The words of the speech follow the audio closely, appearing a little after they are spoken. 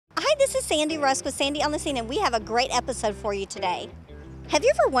This is Sandy Rusk with Sandy on the Scene, and we have a great episode for you today. Have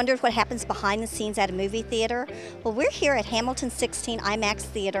you ever wondered what happens behind the scenes at a movie theater? Well, we're here at Hamilton 16 IMAX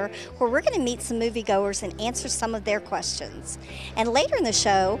Theater, where we're going to meet some moviegoers and answer some of their questions. And later in the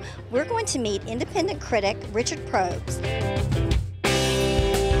show, we're going to meet independent critic Richard Probst.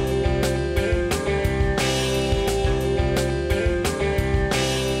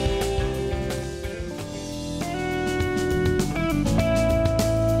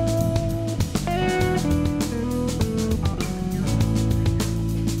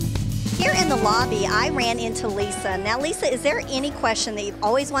 Lobby, I ran into Lisa. Now, Lisa, is there any question that you've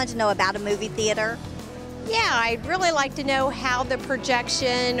always wanted to know about a movie theater? Yeah, I'd really like to know how the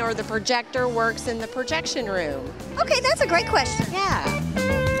projection or the projector works in the projection room. Okay, that's a great question. Yeah.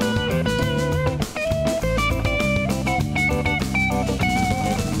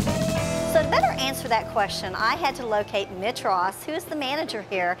 So to better answer that question, I had to locate Mitch Ross, who is the manager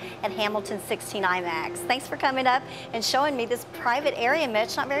here at Hamilton 16 IMAX. Thanks for coming up and showing me this private area,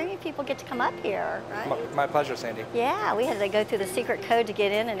 Mitch. Not very many people get to come up here, right? My pleasure, Sandy. Yeah, we had to go through the secret code to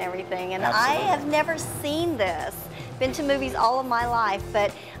get in and everything, and Absolutely. I have never seen this. Been to movies all of my life,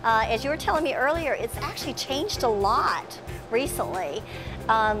 but as you were telling me earlier, it's actually changed a lot recently.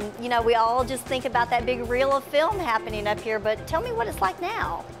 You know, we all just think about that big reel of film happening up here, but tell me what it's like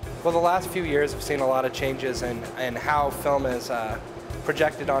now. Well, the last few years have seen a lot of changes in how film is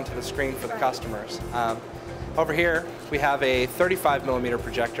projected onto the screen for the customers. Over here, we have a 35mm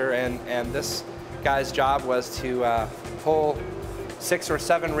projector, and this guy's job was to pull 6 or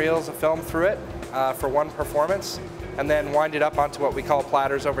 7 reels of film through it for one performance, and then wind it up onto what we call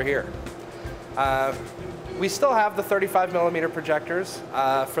platters over here. We still have the 35mm projectors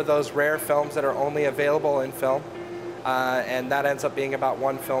for those rare films that are only available in film. And that ends up being about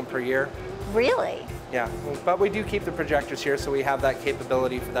 1 film per year. Really? Yeah, but we do keep the projectors here, so we have that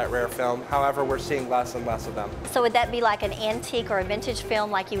capability for that rare film. However, we're seeing less and less of them. So would that be like an antique or a vintage film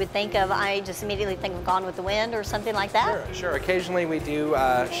like you would think of? I just immediately think of Gone with the Wind or something like that? Sure. Occasionally we do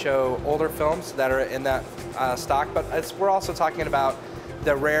show older films that are in that stock, but we're also talking about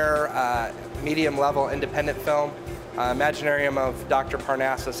the rare medium level independent film. Imaginarium of Dr.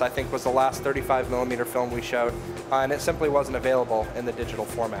 Parnassus, I think, was the last 35mm film we showed, and it simply wasn't available in the digital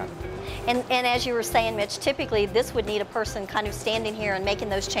format. And as you were saying, Mitch, typically this would need a person kind of standing here and making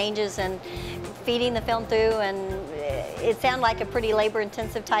those changes and feeding the film through, and it sounded like a pretty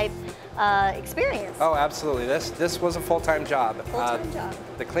labor-intensive type experience. Oh, absolutely. This was a full-time job. Full-time job.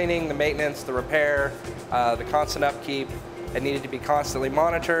 The cleaning, the maintenance, the repair, the constant upkeep, it needed to be constantly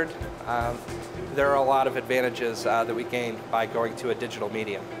monitored. There are a lot of advantages that we gained by going to a digital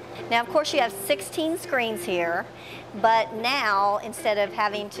medium. Now, of course, you have 16 screens here, but now, instead of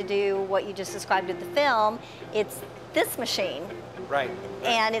having to do what you just described with the film, it's this machine. Right.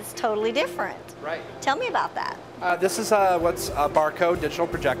 And it's totally different. Right. Tell me about that. This is what's a Barco digital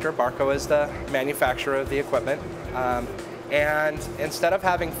projector. Barco is the manufacturer of the equipment. And instead of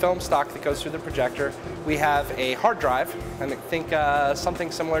having film stock that goes through the projector, we have a hard drive, and think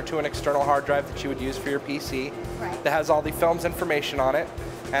something similar to an external hard drive that you would use for your PC, right, that has all the film's information on it,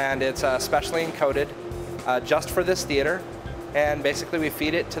 and it's specially encoded just for this theater. And basically we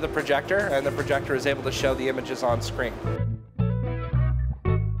feed it to the projector, and the projector is able to show the images on screen.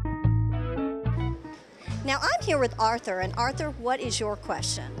 Now I'm here with Arthur, and Arthur, what is your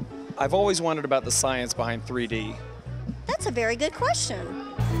question? I've always wondered about the science behind 3D. That's a very good question.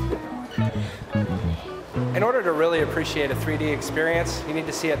 In order to really appreciate a 3D experience, you need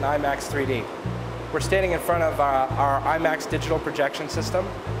to see it in IMAX 3D. We're standing in front of our IMAX digital projection system.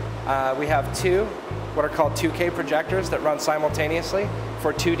 We have 2 what are called 2K projectors that run simultaneously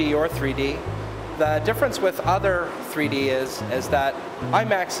for 2D or 3D. The difference with other 3D is that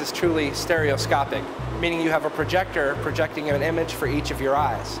IMAX is truly stereoscopic, meaning you have a projector projecting an image for each of your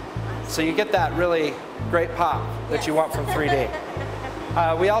eyes. So you get that really great pop that you want from 3D.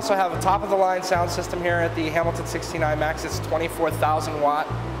 We also have a top-of-the-line sound system here at the Hamilton 16 IMAX. It's a 24,000-watt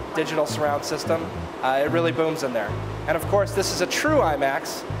digital surround system. It really booms in there. And of course, this is a true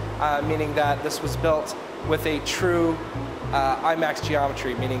IMAX, meaning that this was built with a true IMAX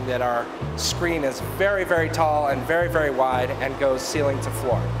geometry, meaning that our screen is very, very tall and very, very wide and goes ceiling to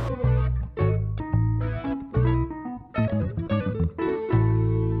floor.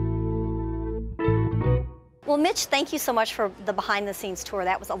 Well, Mitch, thank you so much for the behind-the-scenes tour.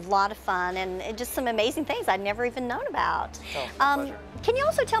 That was a lot of fun and just some amazing things I'd never even known about. Oh, can you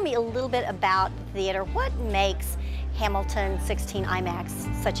also tell me a little bit about the theater? What makes Hamilton 16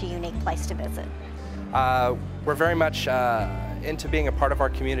 IMAX such a unique place to visit? We're very much into being a part of our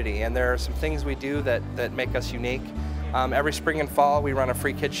community, and there are some things we do that make us unique. Every spring and fall, we run a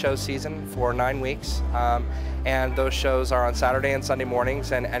free kids show season for 9 weeks, and those shows are on Saturday and Sunday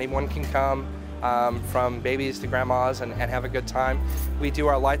mornings, and anyone can come, from babies to grandmas, and have a good time. We do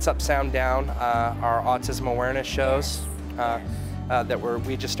our Lights Up, Sound Down, our autism awareness shows that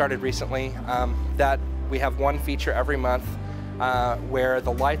we just started recently. That we have one feature every month where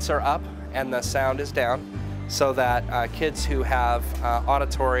the lights are up and the sound is down, so that kids who have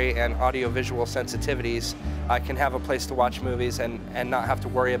auditory and audiovisual sensitivities can have a place to watch movies and not have to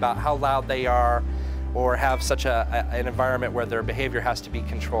worry about how loud they are or have such an environment where their behavior has to be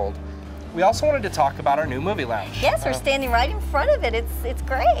controlled. We also wanted to talk about our new movie lounge. Yes, we're standing right in front of it. It's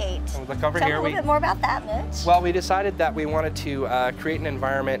great. Look over Tell here. me a little bit more about that, Mitch. Well, we decided that we wanted to create an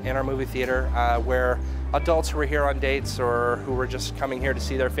environment in our movie theater where adults who were here on dates or who were just coming here to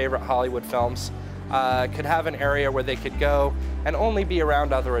see their favorite Hollywood films could have an area where they could go and only be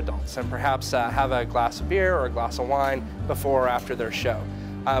around other adults, and perhaps have a glass of beer or a glass of wine before or after their show.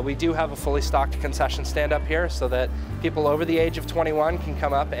 We do have a fully stocked concession stand up here so that people over the age of 21 can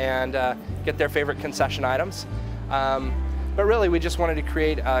come up and get their favorite concession items. But really, we just wanted to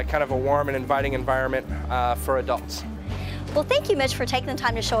create kind of a warm and inviting environment for adults. Well, thank you, Mitch, for taking the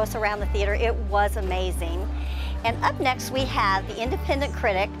time to show us around the theater. It was amazing. And up next, we have the independent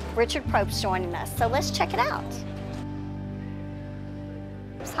critic, Richard Probst, joining us. So let's check it out.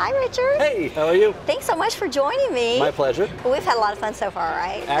 Hi, Richard. Hey, how are you? Thanks so much for joining me. My pleasure. Well, we've had a lot of fun so far,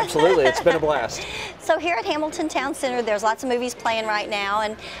 right? Absolutely, it's been a blast. So here at Hamilton Town Center, there's lots of movies playing right now.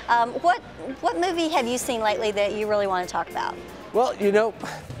 And what movie have you seen lately that you really want to talk about? Well, you know,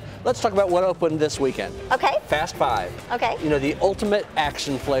 let's talk about what opened this weekend. Okay. Fast 5. Okay. You know, the ultimate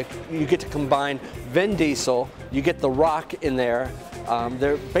action flick. You get to combine Vin Diesel, you get The Rock in there.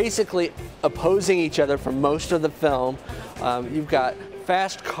 They're basically opposing each other for most of the film. You've got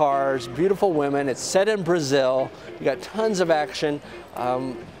fast cars, beautiful women. It's set in Brazil. You got tons of action.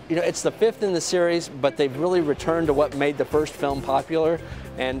 You know, it's the 5th in the series, but they've really returned to what made the first film popular,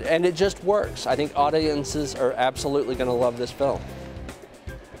 and it just works. I think audiences are absolutely going to love this film.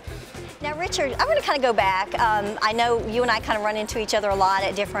 Now, Richard, I'm going to kind of go back. I know you and I kind of run into each other a lot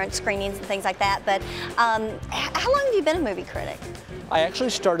at different screenings and things like that, but how long have you been a movie critic? I actually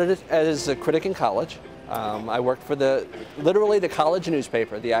started as a critic in college. I worked for literally the college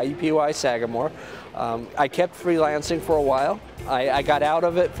newspaper, the IUPUI Sagamore. I kept freelancing for a while. I got out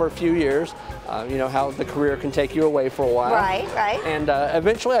of it for a few years. You know how the career can take you away for a while. Right, right. And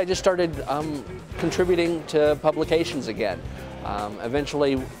eventually I just started contributing to publications again.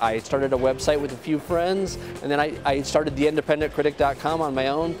 Eventually I started a website with a few friends, and then I started theindependentcritic.com on my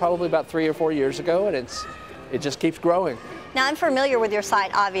own probably about 3 or 4 years ago, and it just keeps growing. Now, I'm familiar with your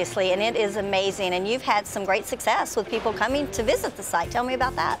site, obviously, and it is amazing, and you've had some great success with people coming to visit the site. Tell me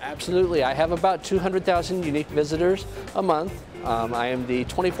about that. Absolutely. I have about 200,000 unique visitors a month. I am the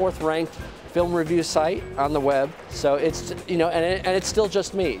 24th ranked film review site on the web, so it's, you know, and it's still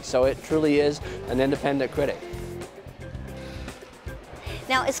just me, so it truly is an independent critic.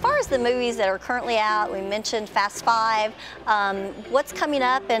 Now, as far as the movies that are currently out, we mentioned Fast 5. What's coming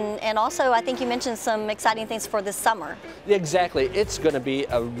up? And also, I think you mentioned some exciting things for this summer. Exactly. It's going to be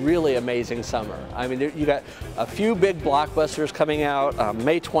a really amazing summer. I mean, you got a few big blockbusters coming out.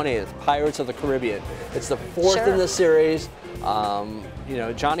 May 20th, Pirates of the Caribbean. It's the 4th in the series. You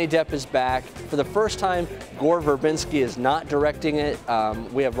know, Johnny Depp is back. For the first time, Gore Verbinski is not directing it.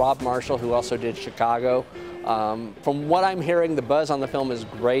 We have Rob Marshall, who also did Chicago. From what I'm hearing, the buzz on the film is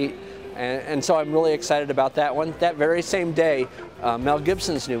great, and so I'm really excited about that one. That very same day, Mel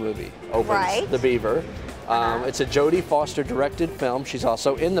Gibson's new movie opens, right. The Beaver. It's a Jodie Foster directed film. She's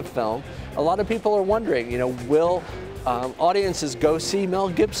also in the film. A lot of people are wondering, you know, will audiences go see Mel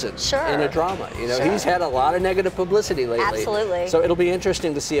Gibson in a drama? You know, he's had a lot of negative publicity lately. Absolutely. So it'll be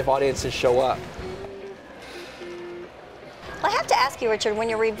interesting to see if audiences show up. Well, I have to ask you, Richard, when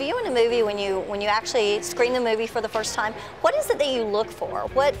you're reviewing a movie, when you actually screen the movie for the first time, what is it that you look for?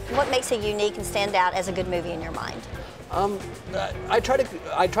 What makes it unique and stand out as a good movie in your mind? I try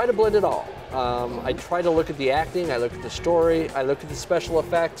to blend it all. I try to look at the acting, I look at the story, I look at the special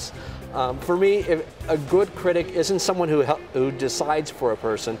effects. For me, if a good critic isn't someone who decides for a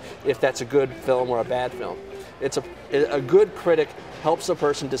person if that's a good film or a bad film. A good critic helps a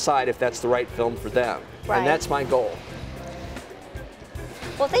person decide if that's the right film for them, and that's my goal.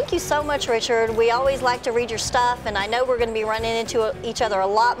 Well, thank you so much, Richard. We always like to read your stuff, and I know we're going to be running into each other a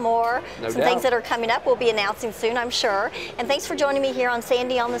lot more. No Some doubt. things that are coming up we'll be announcing soon, I'm sure. And thanks for joining me here on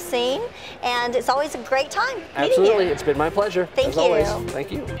Sandy on the Scene. And it's always a great time meeting you. Absolutely, it's been my pleasure. Thank you. Always.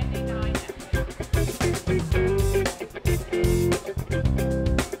 Thank you.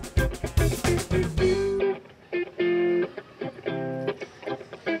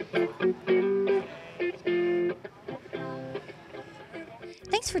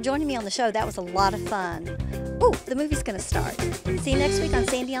 for joining me on the show. That was a lot of fun. Oh, the movie's going to start. See you next week on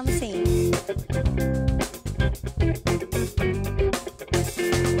Sandy on the Scene.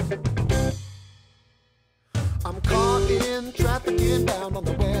 I'm caught in traffic inbound on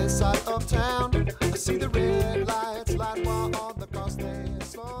the west side of town. I see the